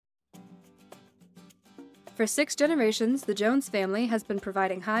For 6 generations, the Jones family has been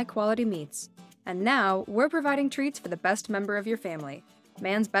providing high-quality meats. And now, we're providing treats for the best member of your family,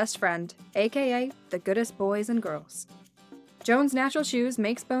 man's best friend, aka the goodest boys and girls. Jones Natural Chews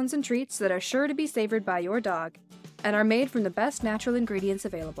makes bones and treats that are sure to be savored by your dog, and are made from the best natural ingredients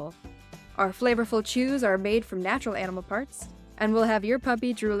available. Our flavorful chews are made from natural animal parts, and will have your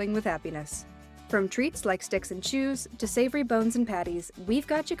puppy drooling with happiness. From treats like sticks and chews to savory bones and patties, we've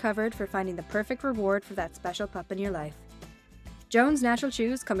got you covered for finding the perfect reward for that special pup in your life. Jones Natural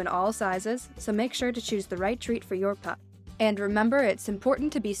Chews come in all sizes, so make sure to choose the right treat for your pup. And remember, it's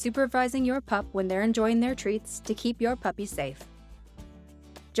important to be supervising your pup when they're enjoying their treats to keep your puppy safe.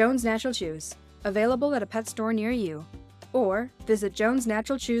 Jones Natural Chews, available at a pet store near you. Or visit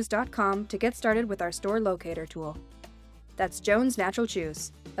jonesnaturalchews.com to get started with our store locator tool. That's Jones Natural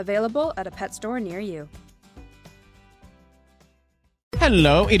Chews, available at a pet store near you.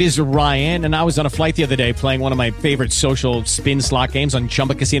 Hello, it is Ryan, and I was on a flight the other day playing one of my favorite social spin slot games on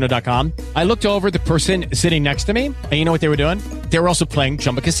ChumbaCasino.com. I looked over at the person sitting next to me, and you know what they were doing? They were also playing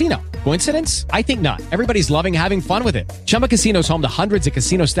Chumba Casino. Coincidence? I think not. Everybody's loving having fun with it. Chumba Casino is home to hundreds of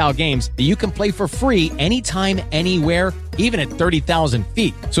casino-style games that you can play for free anytime, anywhere, even at 30,000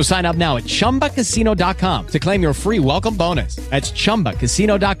 feet. So sign up now at ChumbaCasino.com to claim your free welcome bonus. That's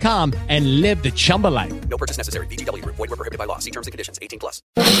ChumbaCasino.com and live the Chumba life. No purchase necessary. VGW. Void where prohibited by law. See terms and conditions. 18+.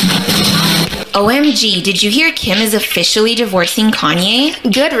 OMG, did you hear Kim is officially divorcing Kanye?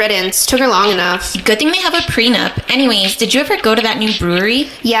 Good riddance. Took her long enough. Good thing they have a prenup. Anyways, did you ever go to that new brewery?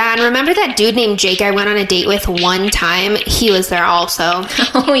 Yeah, and remember that dude named Jake I went on a date with one time? He was there also.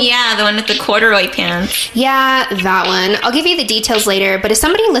 Oh yeah, the one with the corduroy pants. Yeah, that one. I'll give you the details later, but is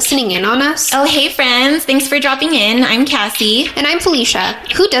somebody listening in on us? Oh, hey friends. Thanks for dropping in. I'm Cassie. And I'm Felicia.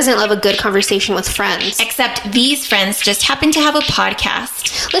 Who doesn't love a good conversation with friends? Except these friends just happen to have a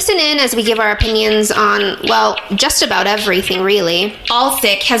podcast. Listen in as we give our opinions on, well, just about everything, really. All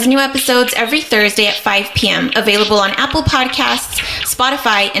Sick has new episodes every Thursday at 5 p.m. Available on Apple Podcasts,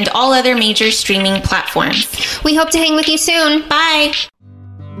 Spotify, and all other major streaming platforms. We hope to hang with you soon. Bye!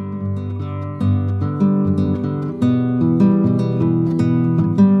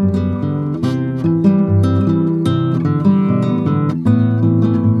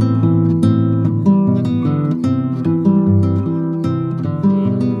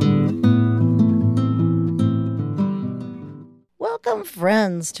 Welcome,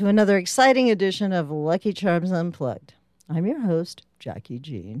 friends, to another exciting edition of Lucky Charms Unplugged. I'm your host, Jackie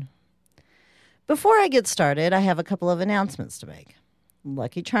Jean. Before I get started, I have a couple of announcements to make.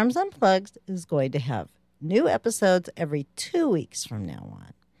 Lucky Charms Unplugged is going to have new episodes every 2 weeks from now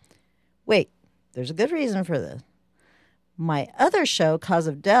on. Wait, there's a good reason for this. My other show, Cause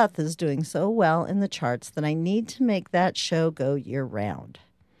of Death, is doing so well in the charts that I need to make that show go year-round.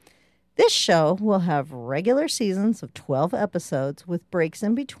 This show will have regular seasons of 12 episodes with breaks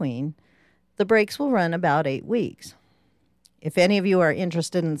in between. The breaks will run about 8 weeks. If any of you are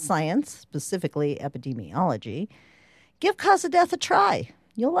interested in science, specifically epidemiology, give Cause of Death a try.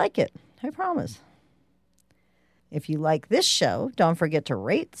 You'll like it, I promise. If you like this show, don't forget to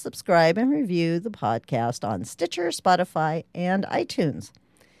rate, subscribe, and review the podcast on Stitcher, Spotify, and iTunes.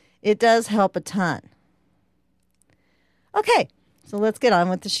 It does help a ton. Okay, so let's get on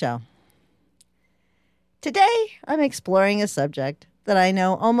with the show. Today, I'm exploring a subject that I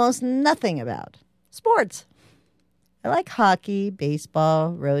know almost nothing about. Sports. I like hockey,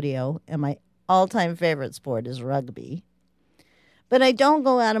 baseball, rodeo, and my all-time favorite sport is rugby. But I don't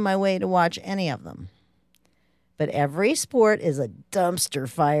go out of my way to watch any of them. But every sport is a dumpster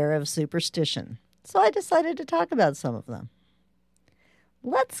fire of superstition, so I decided to talk about some of them.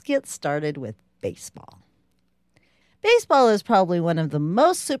 Let's get started with baseball. Baseball is probably one of the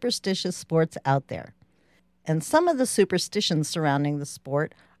most superstitious sports out there. And some of the superstitions surrounding the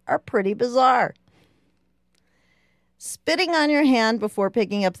sport are pretty bizarre. Spitting on your hand before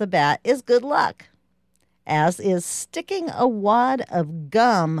picking up the bat is good luck, as is sticking a wad of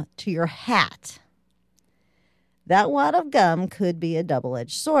gum to your hat. That wad of gum could be a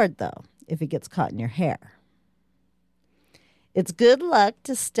double-edged sword, though, if it gets caught in your hair. It's good luck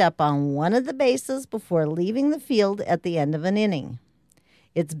to step on one of the bases before leaving the field at the end of an inning.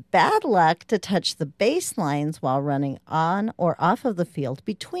 It's bad luck to touch the baselines while running on or off of the field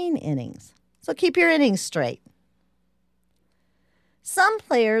between innings. So keep your innings straight. Some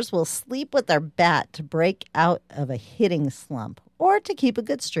players will sleep with their bat to break out of a hitting slump or to keep a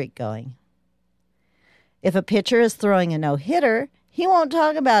good streak going. If a pitcher is throwing a no-hitter, he won't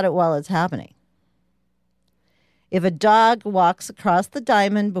talk about it while it's happening. If a dog walks across the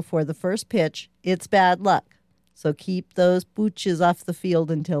diamond before the first pitch, it's bad luck. So keep those pooches off the field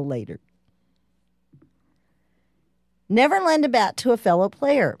until later. Never lend a bat to a fellow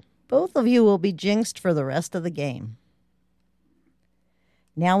player. Both of you will be jinxed for the rest of the game.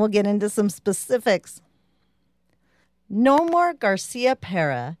 Now we'll get into some specifics. Nomar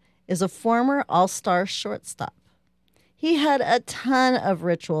Garcia-Pera is a former all-star shortstop. He had a ton of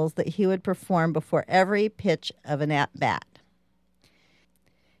rituals that he would perform before every pitch of an at-bat.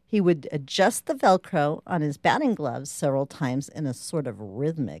 He would adjust the Velcro on his batting gloves several times in a sort of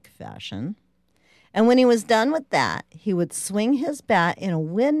rhythmic fashion. And when he was done with that, he would swing his bat in a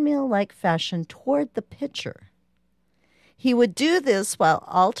windmill-like fashion toward the pitcher. He would do this while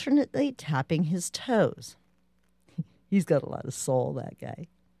alternately tapping his toes. He's got a lot of soul, that guy.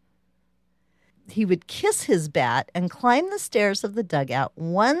 He would kiss his bat and climb the stairs of the dugout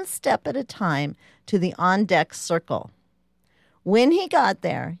one step at a time to the on-deck circle. When he got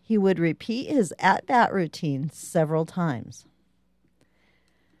there, he would repeat his at-bat routine several times.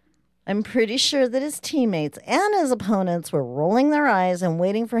 I'm pretty sure that his teammates and his opponents were rolling their eyes and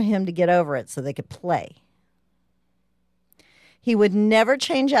waiting for him to get over it so they could play. He would never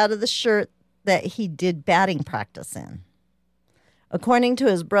change out of the shirt that he did batting practice in. According to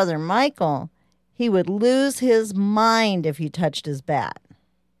his brother Michael, he would lose his mind if you touched his bat.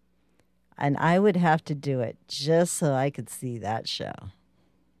 And I would have to do it just so I could see that show.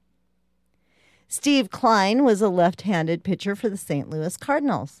 Steve Klein was a left-handed pitcher for the St. Louis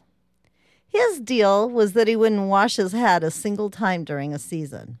Cardinals. His deal was that he wouldn't wash his hat a single time during a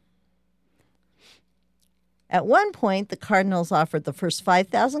season. At one point, the Cardinals offered the first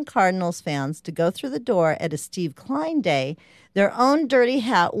 5,000 Cardinals fans to go through the door at a Steve Klein day their own dirty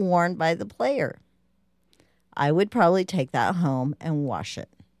hat worn by the player. I would probably take that home and wash it,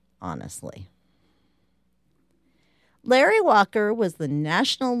 honestly. Larry Walker was the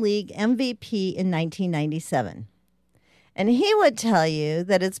National League MVP in 1997. And he would tell you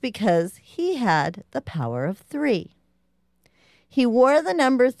that it's because he had the power of 3. He wore the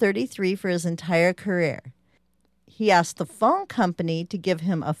number 33 for his entire career. He asked the phone company to give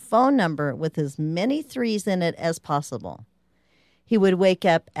him a phone number with as many 3s in it as possible. He would wake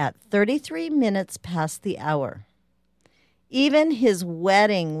up at 33 minutes past the hour. Even his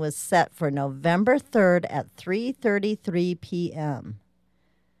wedding was set for November 3rd at 3:33 p.m.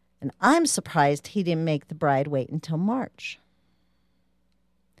 And I'm surprised he didn't make the bride wait until March.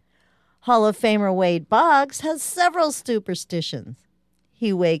 Hall of Famer Wade Boggs has several superstitions.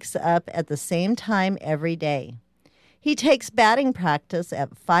 He wakes up at the same time every day. He takes batting practice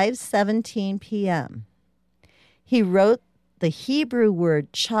at 5:17 p.m. He wrote the Hebrew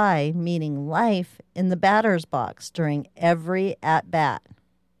word chai, meaning life, in the batter's box during every at-bat.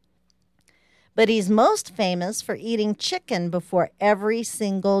 But he's most famous for eating chicken before every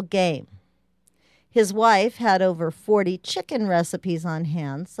single game. His wife had over 40 chicken recipes on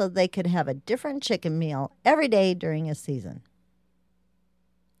hand so they could have a different chicken meal every day during a season.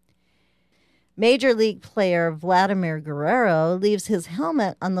 Major League player Vladimir Guerrero leaves his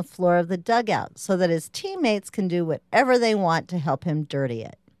helmet on the floor of the dugout so that his teammates can do whatever they want to help him dirty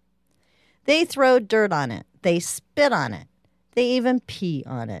it. They throw dirt on it. They spit on it. They even pee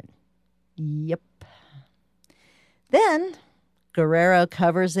on it. Yep. Then Guerrero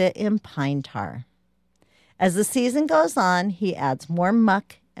covers it in pine tar. As the season goes on, he adds more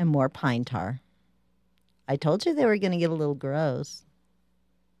muck and more pine tar. I told you they were going to get a little gross.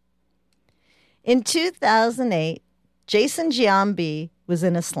 In 2008, Jason Giambi was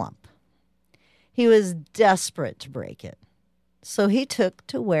in a slump. He was desperate to break it, so he took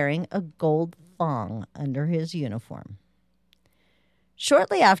to wearing a gold thong under his uniform.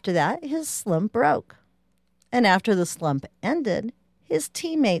 Shortly after that, his slump broke. And after the slump ended, his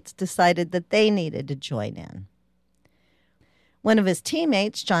teammates decided that they needed to join in. One of his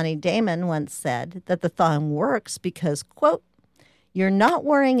teammates, Johnny Damon, once said that the thong works because, quote, "You're not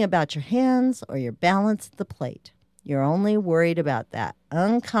worrying about your hands or your balance at the plate. You're only worried about that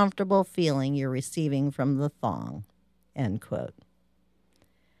uncomfortable feeling you're receiving from the thong," end quote.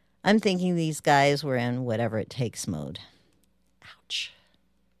 I'm thinking these guys were in whatever it takes mode. Ouch.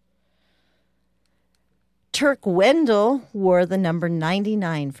 Turk Wendell wore the number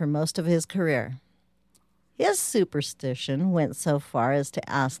 99 for most of his career. His superstition went so far as to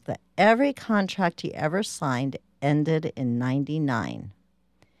ask that every contract he ever signed ended in 99.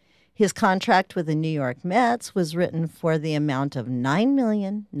 His contract with the New York Mets was written for the amount of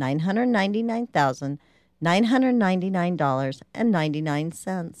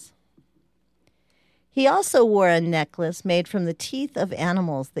 $9,999,999.99. He also wore a necklace made from the teeth of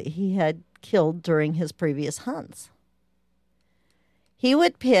animals that he had killed during his previous hunts. He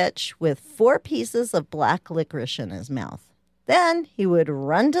would pitch with 4 pieces of black licorice in his mouth. Then he would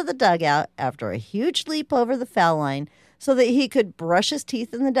run to the dugout after a huge leap over the foul line so that he could brush his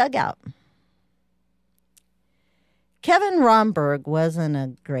teeth in the dugout. Kevin Romberg wasn't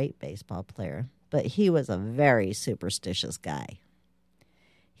a great baseball player, but he was a very superstitious guy.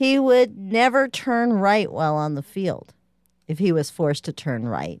 He would never turn right while on the field. If he was forced to turn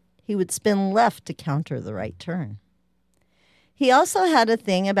right, he would spin left to counter the right turn. He also had a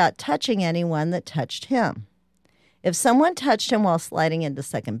thing about touching anyone that touched him. If someone touched him while sliding into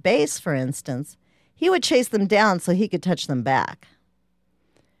second base, for instance, he would chase them down so he could touch them back.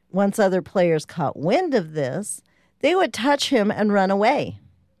 Once other players caught wind of this, they would touch him and run away.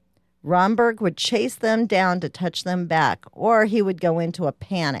 Romberg would chase them down to touch them back, or he would go into a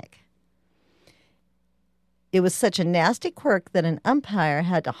panic. It was such a nasty quirk that an umpire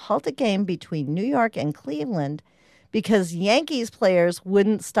had to halt a game between New York and Cleveland because Yankees players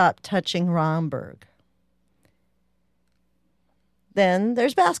wouldn't stop touching Romberg. Then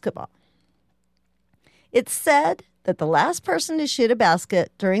there's basketball. It's said that the last person to shoot a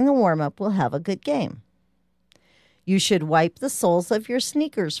basket during the warm-up will have a good game. You should wipe the soles of your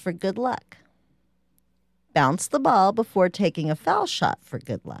sneakers for good luck. Bounce the ball before taking a foul shot for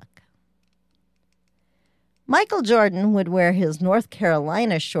good luck. Michael Jordan would wear his North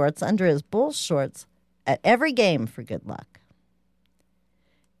Carolina shorts under his Bulls shorts at every game for good luck.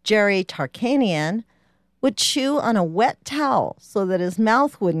 Jerry Tarkanian would chew on a wet towel so that his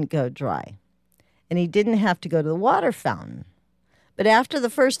mouth wouldn't go dry, and he didn't have to go to the water fountain. But after the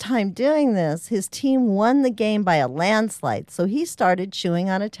first time doing this, his team won the game by a landslide, so he started chewing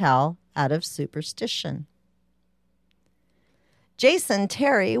on a towel out of superstition. Jason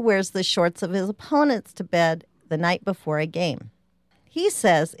Terry wears the shorts of his opponents to bed the night before a game. He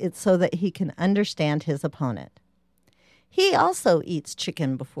says it's so that he can understand his opponent. He also eats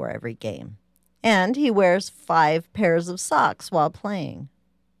chicken before every game, and he wears 5 pairs of socks while playing.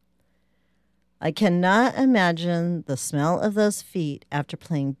 I cannot imagine the smell of those feet after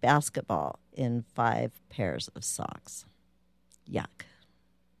playing basketball in 5 pairs of socks. Yuck.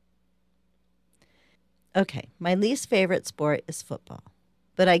 Okay, my least favorite sport is football.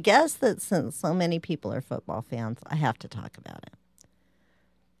 But I guess that since so many people are football fans, I have to talk about it.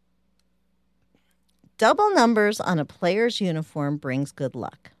 Double numbers on a player's uniform brings good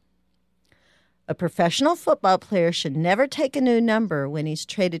luck. A professional football player should never take a new number when he's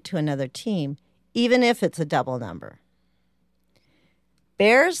traded to another team, even if it's a double number.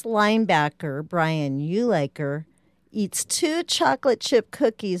 Bears linebacker Brian Urlacher eats 2 chocolate chip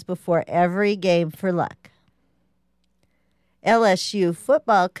cookies before every game for luck. LSU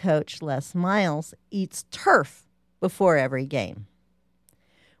football coach Les Miles eats turf before every game.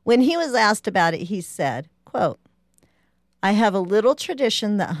 When he was asked about it, he said, quote, "I have a little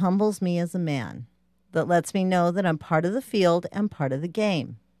tradition that humbles me as a man, that lets me know that I'm part of the field and part of the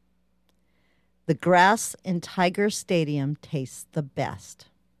game. The grass in Tiger Stadium tastes the best,"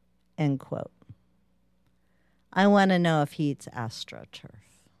 end quote. I want to know if he eats AstroTurf.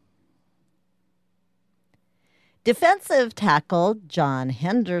 Defensive tackle John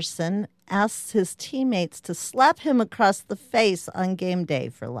Henderson asks his teammates to slap him across the face on game day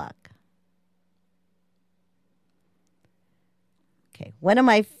for luck. Okay, one of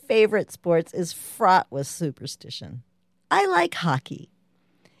my favorite sports is fraught with superstition. I like hockey.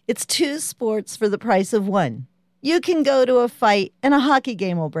 It's 2 sports for the price of 1. You can go to a fight and a hockey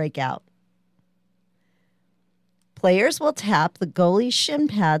game will break out. Players will tap the goalie's shin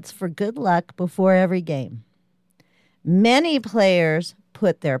pads for good luck before every game. Many players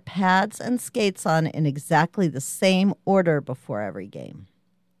put their pads and skates on in exactly the same order before every game.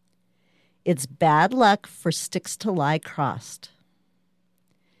 It's bad luck for sticks to lie crossed.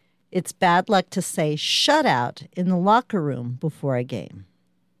 It's bad luck to say shutout in the locker room before a game.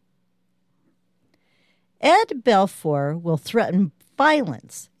 Ed Belfour will threaten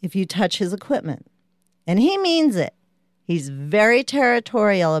violence if you touch his equipment. And he means it. He's very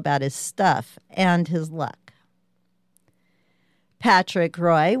territorial about his stuff and his luck. Patrick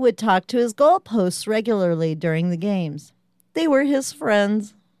Roy would talk to his goalposts regularly during the games. They were his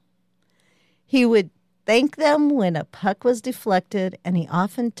friends. He would thank them when a puck was deflected, and he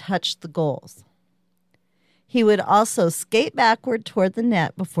often touched the goals. He would also skate backward toward the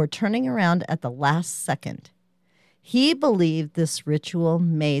net before turning around at the last second. He believed this ritual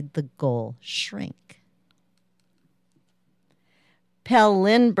made the goal shrink. Pelle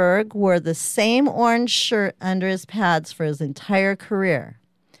Lindbergh wore the same orange shirt under his pads for his entire career.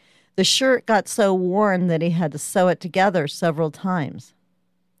 The shirt got so worn that he had to sew it together several times.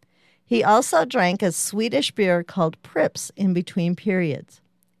 He also drank a Swedish beer called Pripps in between periods.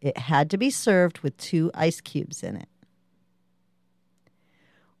 It had to be served with 2 ice cubes in it.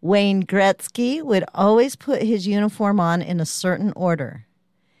 Wayne Gretzky would always put his uniform on in a certain order.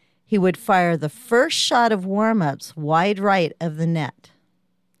 He would fire the first shot of warm-ups wide right of the net.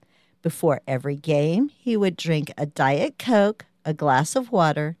 Before every game, he would drink a Diet Coke, a glass of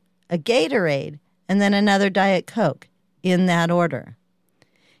water, a Gatorade, and then another Diet Coke, in that order.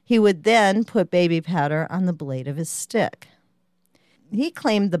 He would then put baby powder on the blade of his stick. He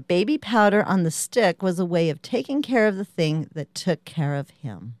claimed the baby powder on the stick was a way of taking care of the thing that took care of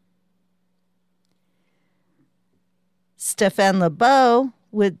him. Stéphane Leboeuf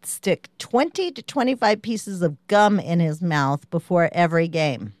would stick 20 to 25 pieces of gum in his mouth before every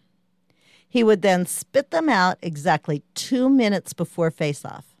game. He would then spit them out exactly 2 minutes before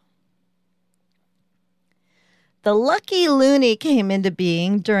face-off. The Lucky Loonie came into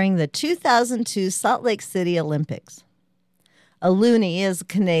being during the 2002 Salt Lake City Olympics. A loonie is a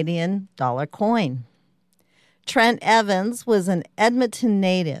Canadian dollar coin. Trent Evans was an Edmonton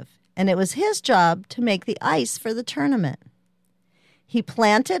native, and it was his job to make the ice for the tournament. He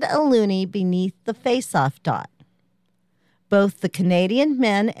planted a loonie beneath the face-off dot. Both the Canadian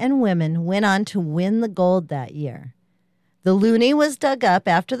men and women went on to win the gold that year. The loonie was dug up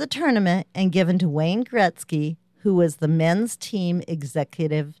after the tournament and given to Wayne Gretzky, who was the men's team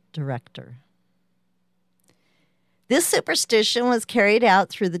executive director. This superstition was carried out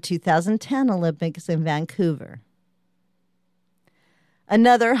through the 2010 Olympics in Vancouver.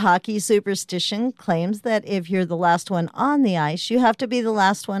 Another hockey superstition claims that if you're the last one on the ice, you have to be the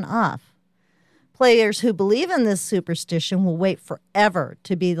last one off. Players who believe in this superstition will wait forever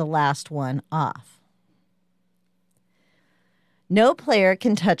to be the last one off. No player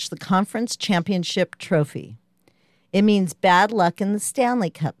can touch the conference championship trophy. It means bad luck in the Stanley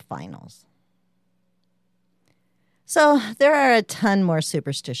Cup finals. So there are a ton more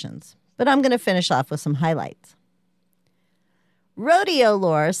superstitions, but I'm going to finish off with some highlights. Rodeo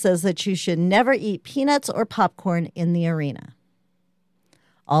lore says that you should never eat peanuts or popcorn in the arena.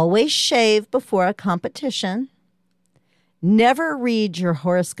 Always shave before a competition. Never read your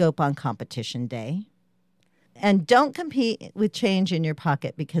horoscope on competition day. And don't compete with change in your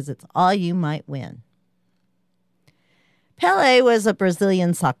pocket because it's all you might win. Pelé was a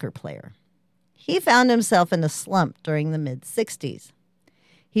Brazilian soccer player. He found himself in a slump during the mid-60s.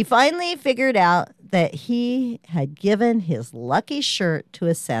 He finally figured out that he had given his lucky shirt to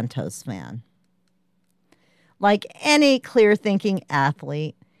a Santos fan. Like any clear-thinking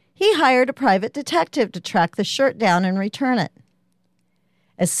athlete, he hired a private detective to track the shirt down and return it.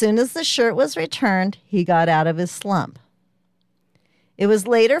 As soon as the shirt was returned, he got out of his slump. It was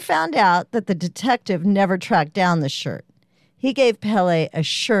later found out that the detective never tracked down the shirt. He gave Pelé a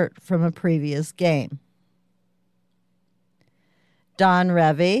shirt from a previous game. Don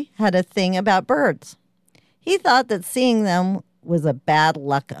Revy had a thing about birds. He thought that seeing them was a bad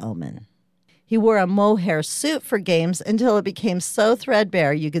luck omen. He wore a mohair suit for games until it became so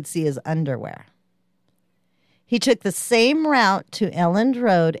threadbare you could see his underwear. He took the same route to Elland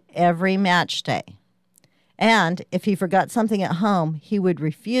Road every match day. And if he forgot something at home, he would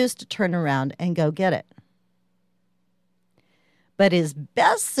refuse to turn around and go get it. But his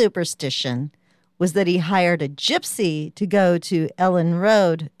best superstition was that he hired a gypsy to go to Elland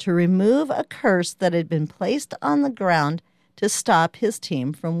Road to remove a curse that had been placed on the ground to stop his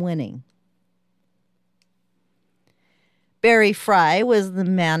team from winning. Barry Fry was the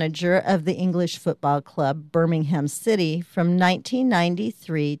manager of the English football club Birmingham City from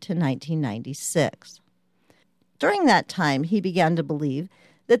 1993 to 1996. During that time, he began to believe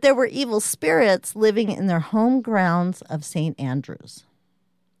that there were evil spirits living in their home grounds of St. Andrews.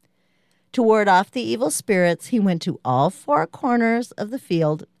 To ward off the evil spirits, he went to all four corners of the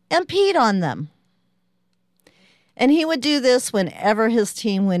field and peed on them. And he would do this whenever his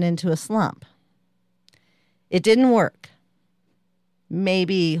team went into a slump. It didn't work.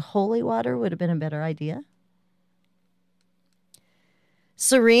 Maybe holy water would have been a better idea.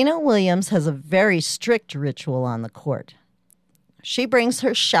 Serena Williams has a very strict ritual on the court. She brings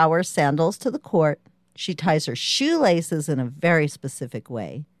her shower sandals to the court. She ties her shoelaces in a very specific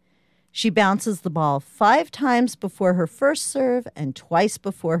way. She bounces the ball 5 times before her first serve and twice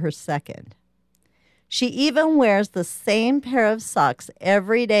before her second. She even wears the same pair of socks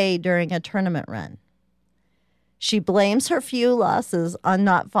every day during a tournament run. She blames her few losses on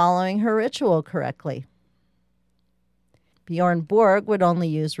not following her ritual correctly. Bjorn Borg would only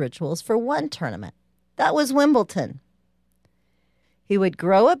use rituals for one tournament. That was Wimbledon. He would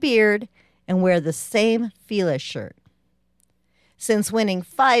grow a beard and wear the same Fila shirt. Since winning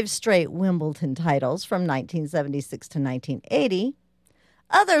 5 straight Wimbledon titles from 1976 to 1980,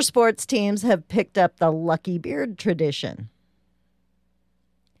 other sports teams have picked up the lucky beard tradition.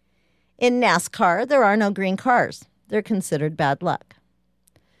 In NASCAR, there are no green cars. They're considered bad luck.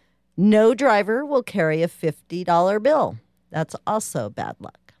 No driver will carry a $50 bill. That's also bad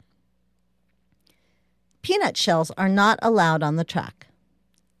luck. Peanut shells are not allowed on the track.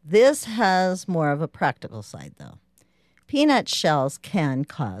 This has more of a practical side, though. Peanut shells can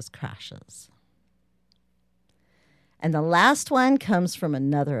cause crashes. And the last one comes from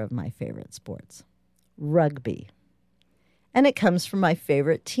another of my favorite sports, rugby. And it comes from my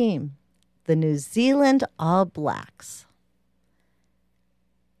favorite team, the New Zealand All Blacks.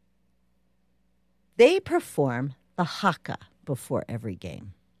 They perform the haka before every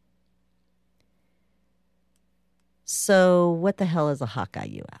game. So what the hell is a haka,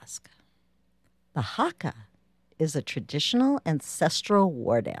 you ask? The haka is a traditional ancestral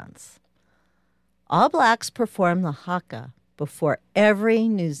war dance. All Blacks perform the haka before every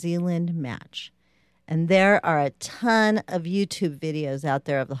New Zealand match. And there are a ton of YouTube videos out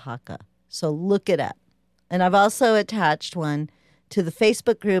there of the haka. So look it up. And I've also attached one to the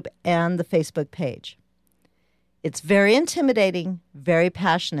Facebook group and the Facebook page. It's very intimidating, very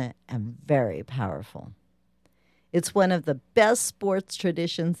passionate, and very powerful. It's one of the best sports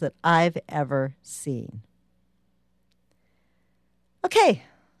traditions that I've ever seen. Okay,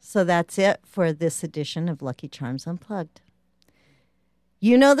 so that's it for this edition of Lucky Charms Unplugged.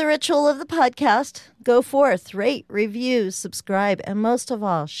 You know the ritual of the podcast. Go forth, rate, review, subscribe, and most of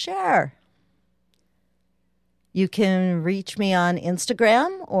all, share. You can reach me on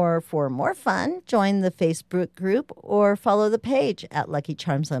Instagram, or for more fun, join the Facebook group or follow the page at Lucky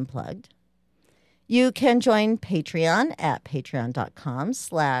Charms Unplugged. You can join Patreon at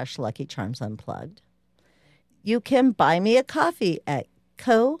patreon.com/Lucky Charms Unplugged. You can buy me a coffee at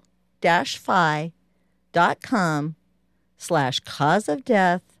ko-fi.com/cause of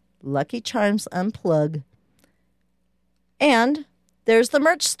death Lucky Charms Unplug. And there's the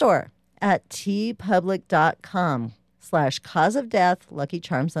merch store at tpublic.com/cause of death Lucky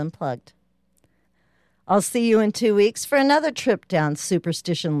Charms Unplugged. I'll see you in 2 weeks for another trip down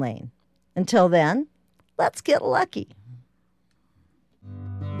Superstition Lane. Until then, let's get lucky.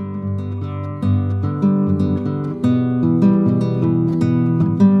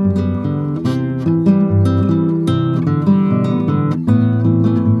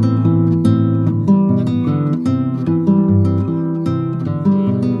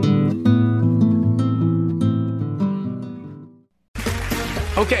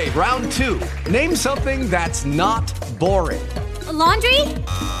 Okay, round two. Name something that's not boring. A laundry?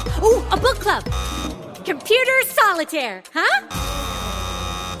 Ooh, a book club. Computer solitaire, huh?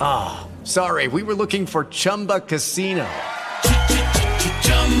 Ah, sorry, we were looking for Chumba Casino.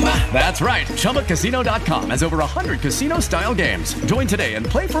 That's right, ChumbaCasino.com has over 100 casino-style games. Join today and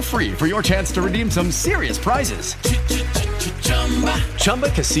play for free for your chance to redeem some serious prizes.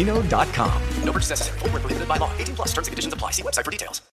 ChumbaCasino.com. No purchase necessary. Void where prohibited by law. 18+ terms and conditions apply. See website for details.